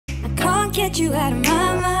can't get you out of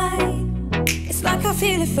my mind. It's like I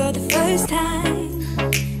feel it for the first time.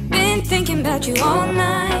 Been thinking about you all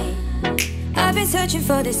night. I've been searching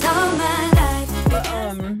for this all my life.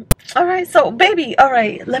 All right, so baby, all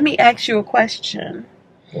right, let me ask you a question.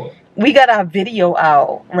 What? We got our video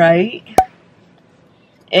out, right?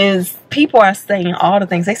 Is people are saying all the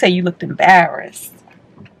things. They say you looked embarrassed.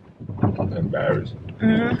 Embarrassed.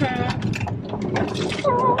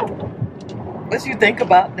 What you think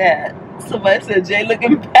about that? Somebody said Jay look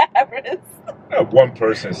embarrassed. One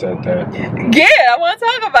person said that. Yeah, I want to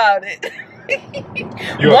talk about it.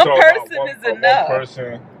 One person is enough. One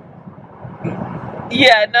person.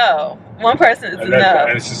 Yeah, no. One person is enough.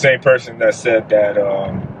 And it's the same person that said that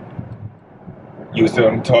you was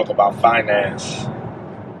going to talk about finance.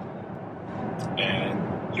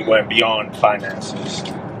 And you went beyond finances,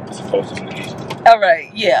 supposedly. All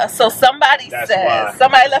right, yeah. So somebody said,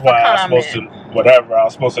 somebody left a comment. I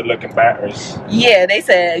was supposed to look embarrassed. Yeah, they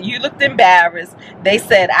said you looked embarrassed. They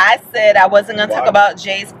said I wasn't gonna talk about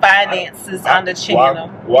Jay's finances on the channel.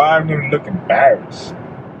 Why am I gonna look embarrassed?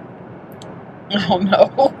 Oh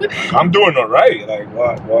no. I'm doing all right. Like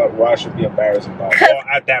why should I be embarrassed about it? Well,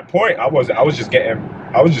 at that point, I was just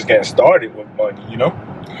getting started with money, you know.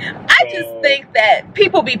 I just think that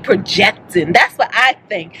people be projecting. That's what I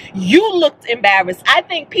think. You looked embarrassed. I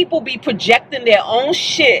think people be projecting their own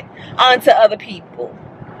shit onto other people.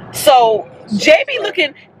 So Jay be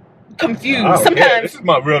looking confused sometimes. This is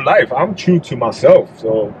my real life. I'm true to myself.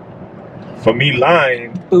 So for me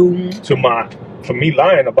lying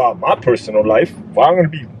about my personal life, well, I'm gonna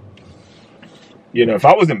be, you know, if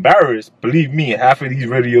I was embarrassed, believe me, half of these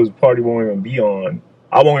videos probably won't even be on.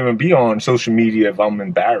 I won't even be on social media if I'm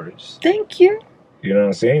embarrassed. Thank you. You know what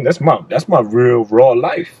I'm saying? That's my real raw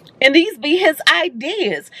life. And these be his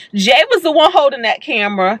ideas. Jay was the one holding that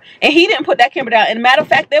camera, and he didn't put that camera down. And matter of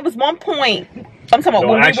fact, there was one point. I'm talking about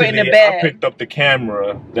when we were in the bed. I picked up the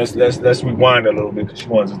camera. Let's rewind a little bit because she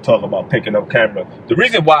wanted to talk about picking up camera. The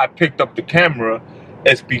reason why I picked up the camera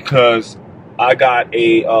is because I got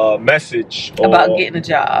a message about getting a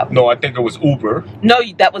job. No, I think it was Uber. No,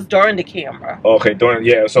 that was during the camera. Okay,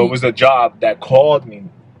 so it was a job that called me,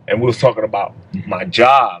 and we was talking about my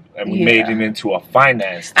job, and we made it into a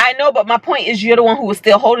finance. I know, but my point is, you're the one who was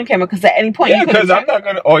still holding camera because at any point, because I'm not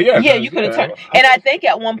gonna. You could have turned. And I think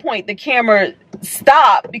at one point the camera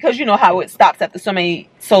stopped because you know how it stops after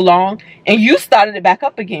so long, and you started it back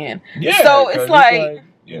up again. Yeah. So it's like.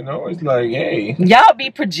 You know, it's like, hey. Y'all be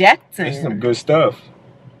projecting. It's some good stuff.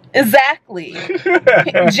 Exactly.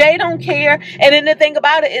 Jay don't care. And then the thing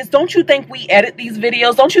about it is, don't you think we edit these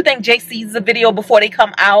videos? Don't you think Jay sees the video before they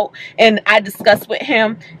come out and I discuss with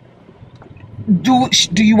him, do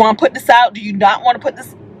you want to put this out? Do you not want to put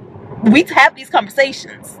this? We have these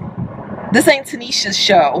conversations. This ain't Tanisha's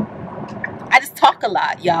show. I just talk a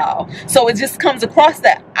lot, y'all. So it just comes across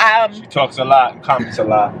that she talks a lot and comments a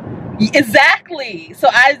lot. Exactly. So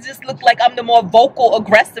I just look like I'm the more vocal,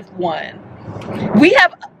 aggressive one. We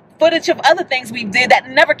have footage of other things we did that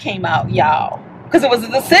never came out, y'all. Because it was a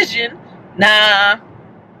decision. Nah,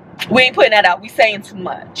 we ain't putting that out. We saying too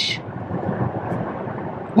much.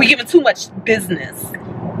 We giving too much business.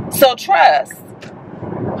 So trust.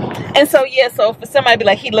 And so, yeah, so for somebody to be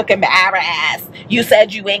like, he look embarrassed. You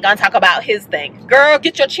said you ain't gonna talk about his thing. Girl,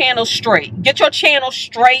 get your channel straight. Get your channel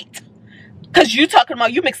straight. Because you talking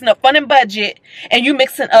about you mixing up fun and budget and you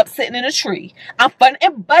mixing up sitting in a tree. I'm fun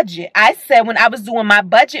and budget. I said when I was doing my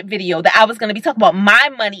budget video that I was going to be talking about my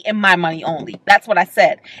money and my money only. That's what I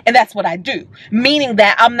said. And that's what I do. Meaning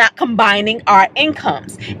that I'm not combining our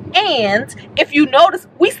incomes. And if you notice,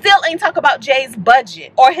 we still ain't talking about Jay's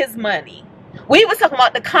budget or his money. We was talking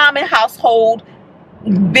about the common household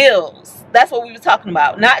bills. That's what we were talking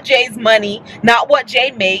about. Not Jay's money, not what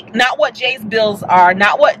Jay make, not what Jay's bills are,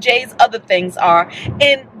 not what Jay's other things are.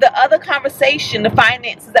 In the other conversation, the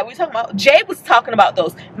finances that we were talking about, Jay was talking about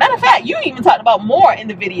those. Matter of fact, you even talked about more in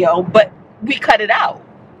the video, but we cut it out.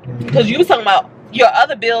 Because you was talking about your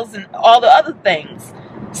other bills and all the other things.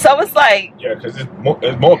 So it's like... Yeah, because there's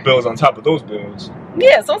more bills on top of those bills.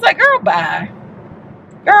 Yeah, so it's like, girl, bye.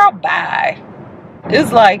 Girl, bye.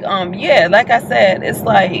 It's like, yeah, like I said, it's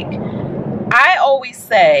like... I always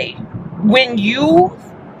say, when you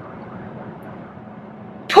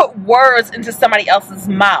put words into somebody else's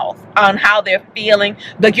mouth on how they're feeling,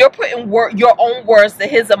 like you're putting your own words to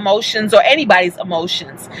his emotions or anybody's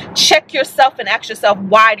emotions, check yourself and ask yourself,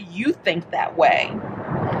 why do you think that way?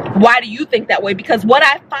 Why do you think that way? Because what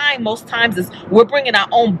I find most times is we're bringing our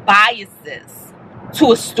own biases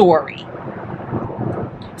to a story.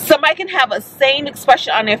 Somebody can have a same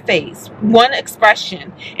expression on their face, one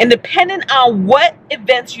expression, and depending on what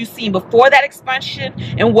events you've seen before that expression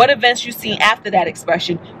and what events you've seen after that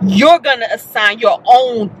expression, you're going to assign your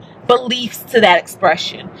own beliefs to that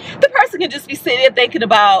expression. The person can just be sitting there thinking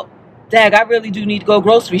about, dag, I really do need to go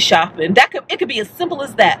grocery shopping. It could be as simple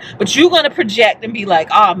as that. But you're going to project and be like,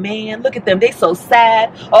 oh man, look at them, they so sad.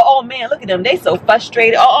 Or, oh man, look at them, they so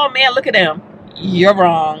frustrated. Or, oh man, look at them. You're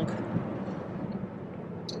wrong.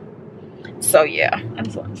 So yeah, I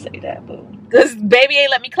just want to say that, boo. Because baby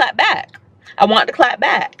ain't let me clap back. I want to clap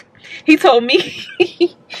back. He told me,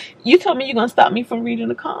 you told me you're going to stop me from reading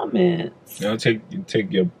the comments. I'll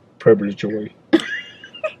take your privilege away.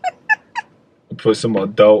 Put some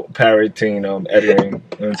adult parenting editing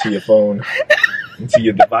into your phone, into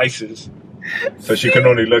your devices. So she can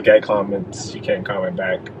only look at comments. She can't comment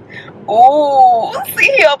back. Oh,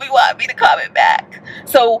 see, he'll be wanting me to comment back.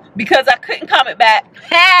 So because I couldn't comment back,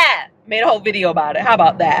 made a whole video about it. How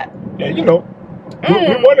about that? Yeah, you know, we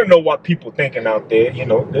want to know what people thinking out there. You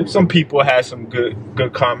know, there's some people had some good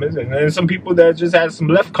comments, and then some people that just had some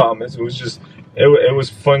left comments. It was just it was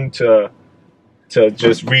fun to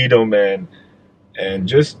just read them and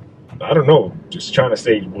just, I don't know, just trying to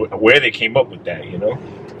say where they came up with that, you know.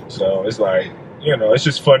 So it's like, you know, it's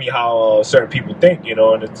just funny how certain people think, you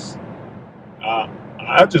know, and it's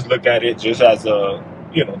I just look at it just as a,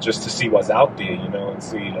 you know, just to see what's out there, you know, and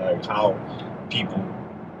see like how people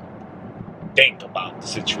think about the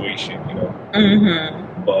situation, you know.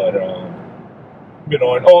 Mm-hmm. But you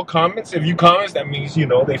know, in all comments, if you comment, that means, you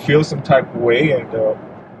know, they feel some type of way, and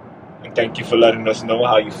thank you for letting us know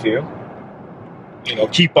how you feel. You know,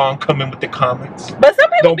 keep on coming with the comments. But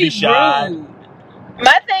some people don't be shy. Rude.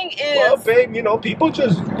 My thing is, well, babe, you know, people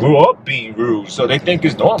just grew up being rude, so they think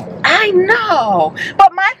it's normal. I know,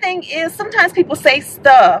 but my thing is, sometimes people say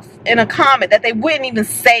stuff in a comment that they wouldn't even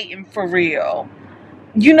say in for real.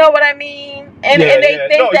 You know what I mean? And they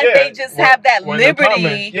think that they just have that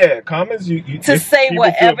liberty. Comments. You to say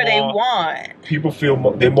whatever they want. People feel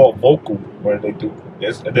they're more vocal when they do.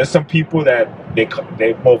 There's some people that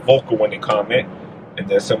they're more vocal when they comment, and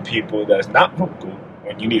there's some people that's not vocal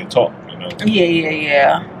when you need to talk. You know?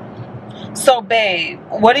 Yeah. So, babe,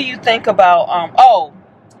 what do you think about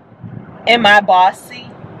am I bossy?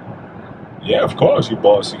 Yeah, of course you're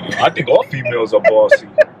bossy. I think all females are bossy.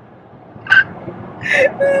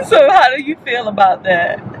 So how do you feel about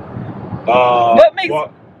that? What makes...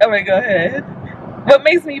 Alright, go ahead. What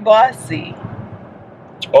makes me bossy?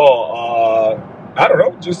 I don't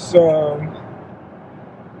know. Just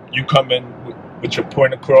you come in with your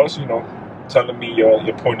point across, you know, telling me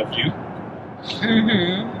your point of view.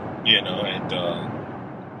 Mm-hmm. You know, and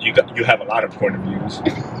you have a lot of point of views.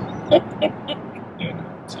 You know,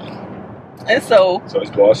 so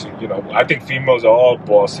it's bossy. You know, I think females are all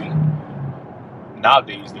bossy.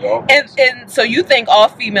 Nowadays, they are bossy. And so you think all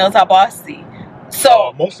females are bossy?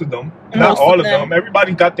 So most of them, not all of them.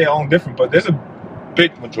 Everybody got their own different, but there's a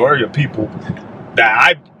big majority of people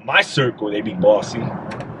that my circle, they be bossy.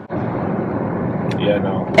 You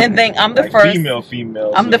know. And then I'm the first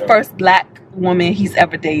female. I'm the first black woman he's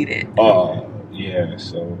ever dated. Yeah.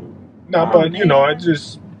 So but you know, I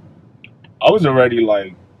was already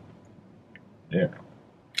like, yeah.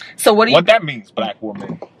 So what that means, black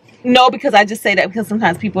woman? No, because I just say that because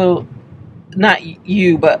sometimes people, not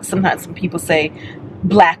you, but sometimes some people say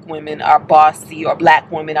black women are bossy, or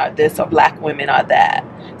black women are this, or black women are that.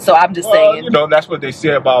 So I'm just saying. You know, that's what they say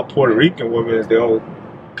about Puerto Rican women, is they'll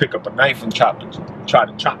pick up a knife and try to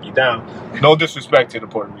chop you down. No disrespect to the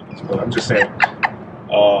Puerto Ricans, but I'm just saying,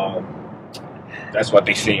 that's what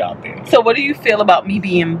they say out there. So what do you feel about me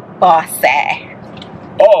being bossy? I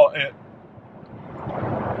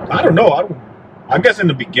don't know. I guess in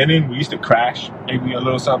the beginning we used to crash maybe a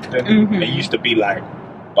little something. Mm-hmm. It used to be like,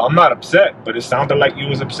 well, I'm not upset, but it sounded like you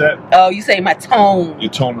was upset. Oh, you say my tone.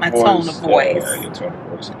 Your tone of voice. My tone of voice. Yeah, your tone of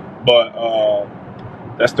voice. But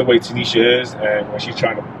that's the way Tinesha is, and when she's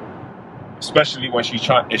trying to, especially when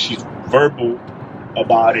if she's verbal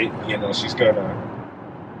about it, you know, she's gonna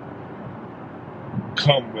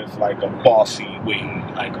come with like a bossy way,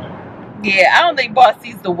 like yeah, I don't think bossy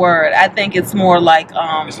is the word. I think it's more like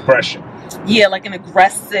expression. Yeah, like an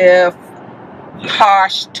aggressive,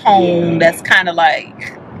 harsh tone that's kind of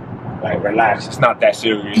like relax. It's not that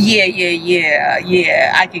serious.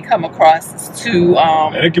 Yeah. I can come across as too.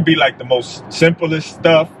 And it could be like the most simplest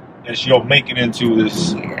stuff, and she'll make it into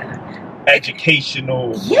this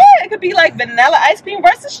educational. Yeah, it could be like vanilla ice cream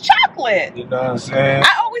versus chocolate. You know what I'm saying?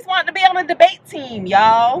 I always wanted to be on a debate team,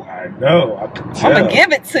 y'all. I know. I can tell. I'm gonna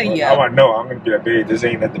give it to you. Oh, I know. I'm gonna be a debate. This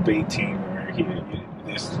ain't a debate team right here.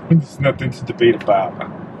 There's nothing to debate about.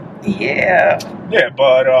 Yeah. Yeah,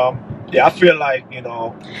 but yeah, I feel like, you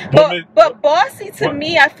know, but bossy to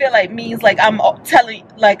me, I feel like means like I'm telling,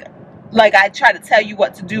 like I try to tell you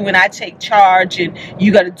what to do and I take charge and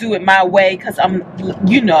you got to do it my way because I'm,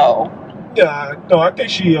 you know. Yeah, no, I think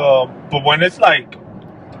she, but when it's like,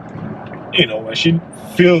 you know, when she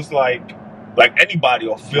feels like anybody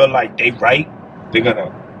will feel like they right, they're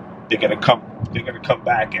gonna come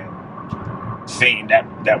back and saying that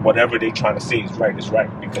whatever they trying to say is right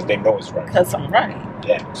because they know it's right. Because I'm right.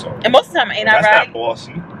 Yeah, so. And most of the time, ain't I right? That's not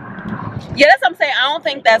bossy. Yeah, that's what I'm saying. I don't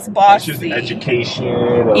think that's bossy. It's just education.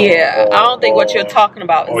 Or, I don't think what you're talking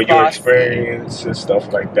about is or bossy. Your experience and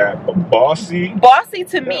stuff like that. But bossy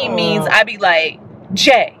to me means I be like,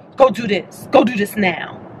 Jay, go do this. Go do this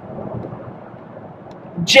now.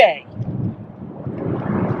 Jay.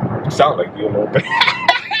 You sound like you a little bit.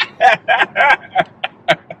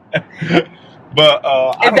 But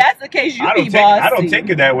if that's the case, you be bossy. I don't take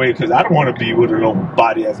it that way because I don't want to be with a little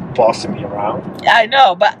body that's bossing me around. I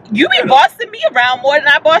know, but you be bossing me around more than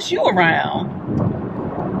I boss you around.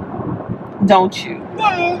 Don't you?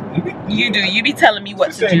 Well, you do. You be telling me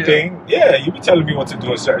what to do. Same thing. Yeah, you be telling me what to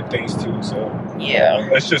do in certain things too. So yeah,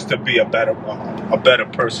 it's just to be a better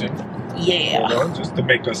person. Yeah, you know, just to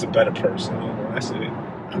make us a better person. You know, that's it.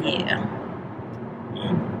 Yeah.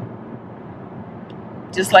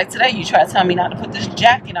 Just like today, you try to tell me not to put this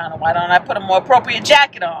jacket on. Why don't I put a more appropriate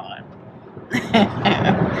jacket on?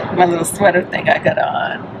 My little sweater thing I got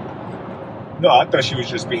on. No, I thought she was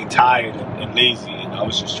just being tired and lazy, and I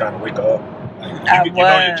was just trying to wake her up. Like, you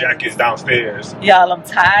know your jacket's downstairs. Y'all, I'm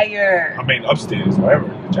tired. I mean, upstairs, wherever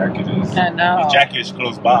your jacket is. I know. Your jacket is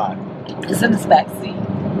close by. It's in this back seat.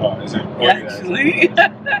 Oh, is it? Oh, actually.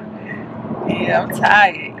 Yeah, I'm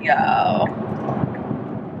tired, y'all.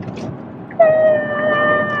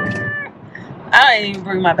 I didn't even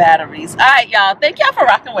bring my batteries. Alright, y'all. Thank y'all for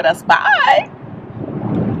rocking with us. Bye.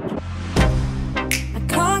 I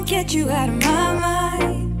can't get you out of my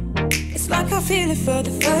mind. It's like I feel it for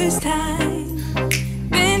the first time.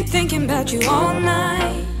 Been thinking about you all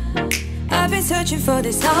night. I've been searching for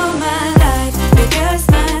this all my